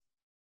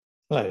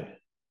Hello,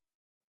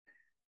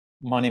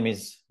 my name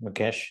is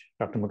Mukesh,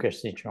 Dr.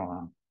 Mukesh C.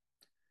 Chauhan.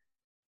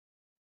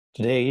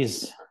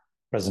 Today's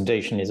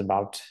presentation is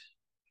about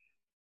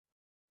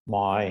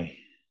my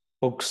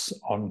books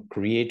on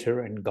Creator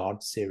and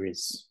God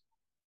series.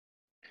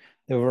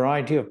 There are a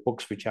variety of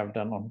books which I've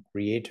done on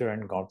Creator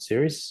and God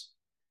series,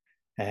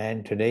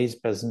 and today's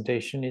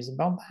presentation is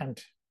about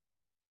that.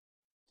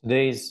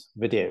 Today's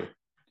video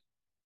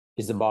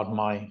is about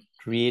my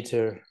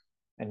Creator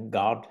and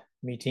God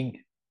meeting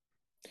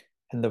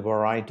and the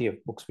variety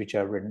of books which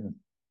I've written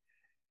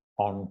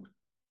on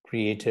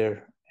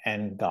Creator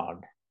and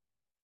God.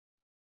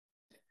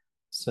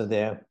 So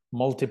there are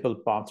multiple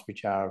parts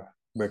which are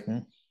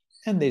written,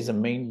 and there's a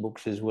main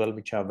books as well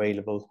which are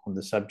available on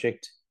the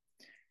subject,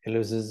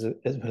 as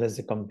well as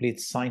a complete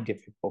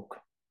scientific book.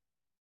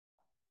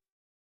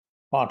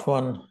 Part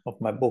one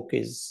of my book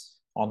is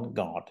on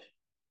God.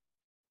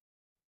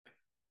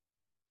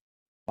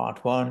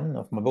 Part one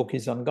of my book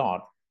is on God.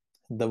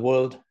 The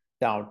world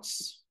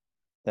doubts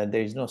that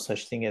there is no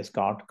such thing as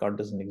God. God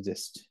doesn't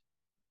exist.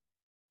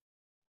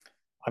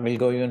 I will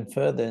go even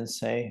further and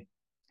say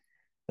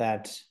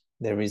that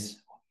there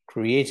is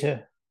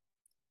Creator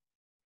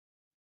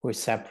who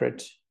is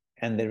separate,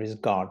 and there is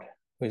God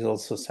who is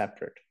also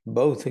separate.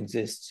 Both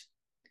exist.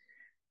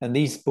 And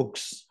these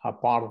books are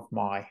part of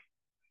my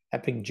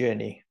epic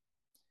journey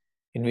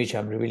in which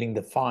I'm revealing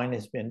the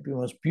finest and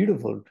most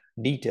beautiful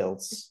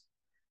details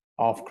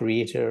of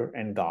Creator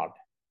and God.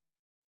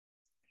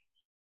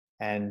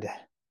 And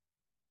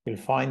you'll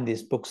find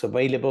these books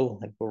available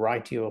at a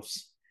variety of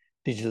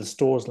digital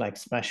stores like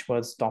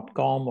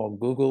smashwords.com or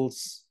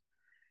Google's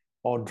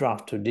or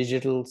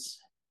Draft2Digital's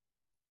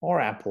or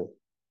Apple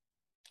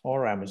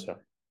or Amazon.